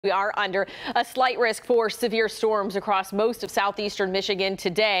We are under a slight risk for severe storms across most of southeastern Michigan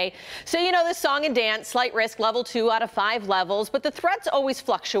today. So, you know, this song and dance, slight risk level 2 out of 5 levels, but the threats always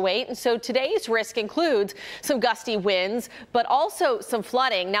fluctuate. And so today's risk includes some gusty winds, but also some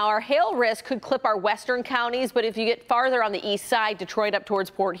flooding. Now, our hail risk could clip our western counties, but if you get farther on the east side, Detroit up towards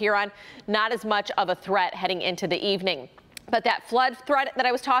Port Huron, not as much of a threat heading into the evening. But that flood threat that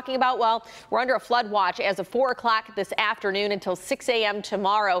I was talking about, well, we're under a flood watch as of 4 o'clock this afternoon until 6 a.m.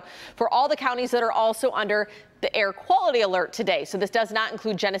 tomorrow for all the counties that are also under the air quality alert today. So this does not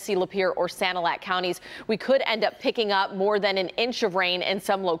include Genesee, Lapeer, or Sanilac counties. We could end up picking up more than an inch of rain in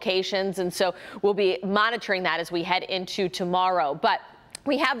some locations, and so we'll be monitoring that as we head into tomorrow. But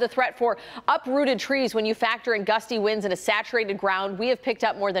we have the threat for uprooted trees when you factor in gusty winds and a saturated ground. We have picked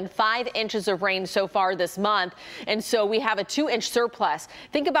up more than 5 inches of rain so far this month, and so we have a 2-inch surplus.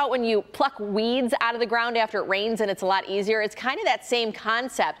 Think about when you pluck weeds out of the ground after it rains and it's a lot easier. It's kind of that same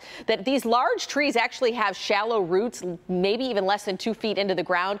concept that these large trees actually have shallow roots, maybe even less than 2 feet into the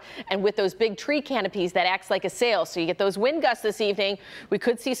ground, and with those big tree canopies that acts like a sail. So you get those wind gusts this evening. We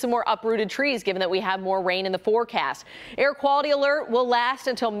could see some more uprooted trees given that we have more rain in the forecast. Air quality alert will last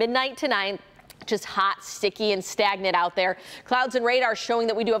until midnight tonight. Just hot, sticky, and stagnant out there. Clouds and radar showing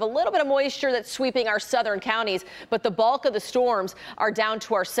that we do have a little bit of moisture that's sweeping our southern counties, but the bulk of the storms are down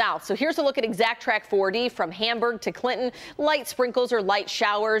to our south. So here's a look at ExactTrack 4D from Hamburg to Clinton. Light sprinkles or light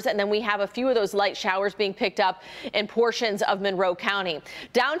showers, and then we have a few of those light showers being picked up in portions of Monroe County.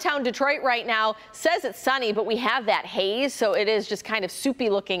 Downtown Detroit right now says it's sunny, but we have that haze, so it is just kind of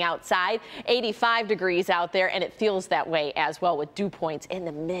soupy looking outside. 85 degrees out there, and it feels that way as well with dew points in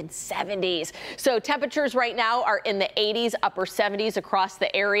the mid-70s. So temperatures right now are in the 80s, upper 70s across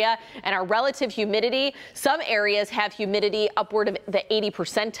the area, and our relative humidity, some areas have humidity upward of the 80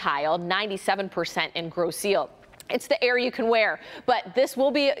 percentile, 97% in Grosse Ile. It's the air you can wear, but this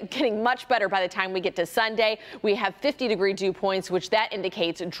will be getting much better by the time we get to Sunday. We have 50-degree dew points, which that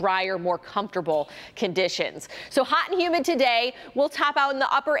indicates drier, more comfortable conditions. So hot and humid today. We'll top out in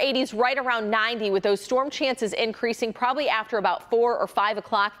the upper 80s, right around 90, with those storm chances increasing probably after about 4 or 5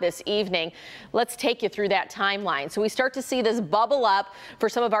 o'clock this evening. Let's take you through that timeline. So we start to see this bubble up for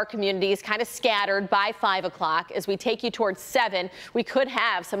some of our communities, kind of scattered by 5 o'clock. As we take you towards 7, we could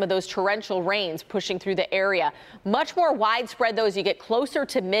have some of those torrential rains pushing through the area. Much more widespread, though, as you get closer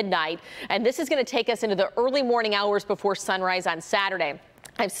to midnight, and this is going to take us into the early morning hours before sunrise on Saturday.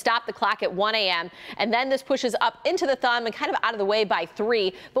 I've stopped the clock at 1 a.m. and then this pushes up into the thumb and kind of out of the way by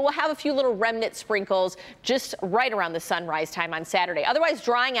 3, but we'll have a few little remnant sprinkles just right around the sunrise time on Saturday. Otherwise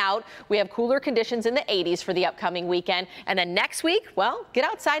drying out. We have cooler conditions in the 80s for the upcoming weekend, and then next week, well, get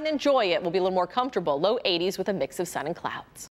outside and enjoy it. We'll be a little more comfortable, low 80s with a mix of sun and clouds.